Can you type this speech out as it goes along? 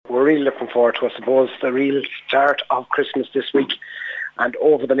really looking forward to, I suppose, the real start of Christmas this week. And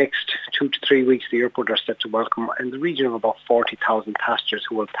over the next 2 to 3 weeks, the airport are set to welcome in the region of about 40,000 passengers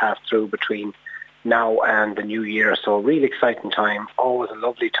who will pass through between now and the new year. So a really exciting time, always a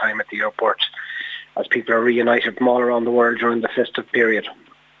lovely time at the airport as people are reunited from all around the world during the festive period.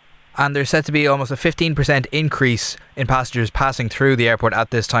 And there's set to be almost a 15% increase in passengers passing through the airport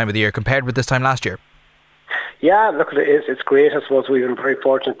at this time of the year compared with this time last year. Yeah, look, it's great. I suppose we've been very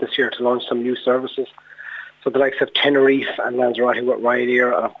fortunate this year to launch some new services. So the likes of Tenerife and Lanzarote with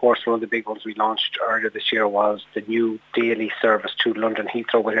Ryanair, and of course one of the big ones we launched earlier this year was the new daily service to London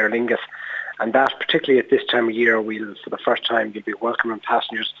Heathrow with Aer Lingus. And that, particularly at this time of year, we'll, for the first time, you'll be welcoming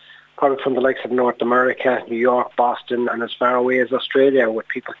passengers probably from the likes of North America, New York, Boston, and as far away as Australia, with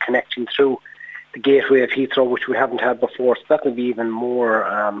people connecting through the gateway of Heathrow, which we haven't had before. So that will be even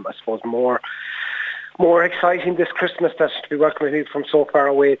more, more exciting this Christmas, that to be welcoming people from so far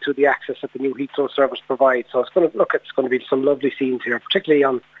away to the access that the new Heathrow service provides. So it's going to be some lovely scenes here, particularly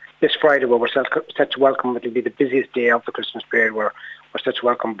on this Friday, where we're set to welcome. It'll be the busiest day of the Christmas period, where we're set to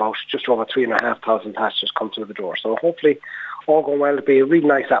welcome about just over 3,500 passengers come through the door. So hopefully all going well. It'll be a really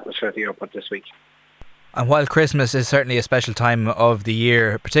nice atmosphere at the airport this week. And while Christmas is certainly a special time of the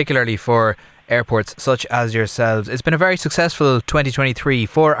year, particularly for airports such as yourselves, it's been a very successful 2023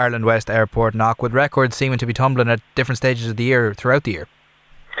 for Ireland West Airport, Knock, with records seeming to be tumbling at different stages of the year throughout the year.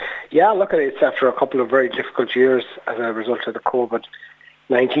 Yeah, look at it. It's after a couple of very difficult years as a result of the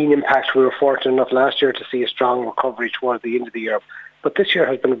COVID-19 impact. We were fortunate enough last year to see a strong recovery towards the end of the year. But this year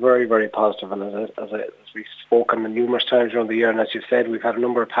has been very, very positive, and as we've spoken numerous times during the year, and as you've said, we've had a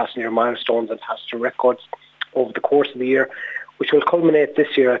number of passenger milestones and passenger records over the course of the year, which will culminate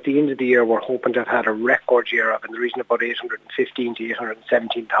this year. At the end of the year, we're hoping to have had a record year of in the region of about 815 to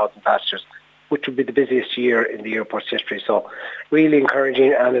 817,000 passengers, which will be the busiest year in the airport's history. So really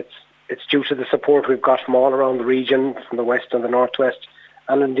encouraging, and it's due to the support we've got from all around the region, from the west and the northwest,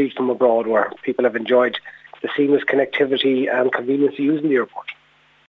 and indeed from abroad, where people have enjoyed the seamless connectivity and convenience of using the airport.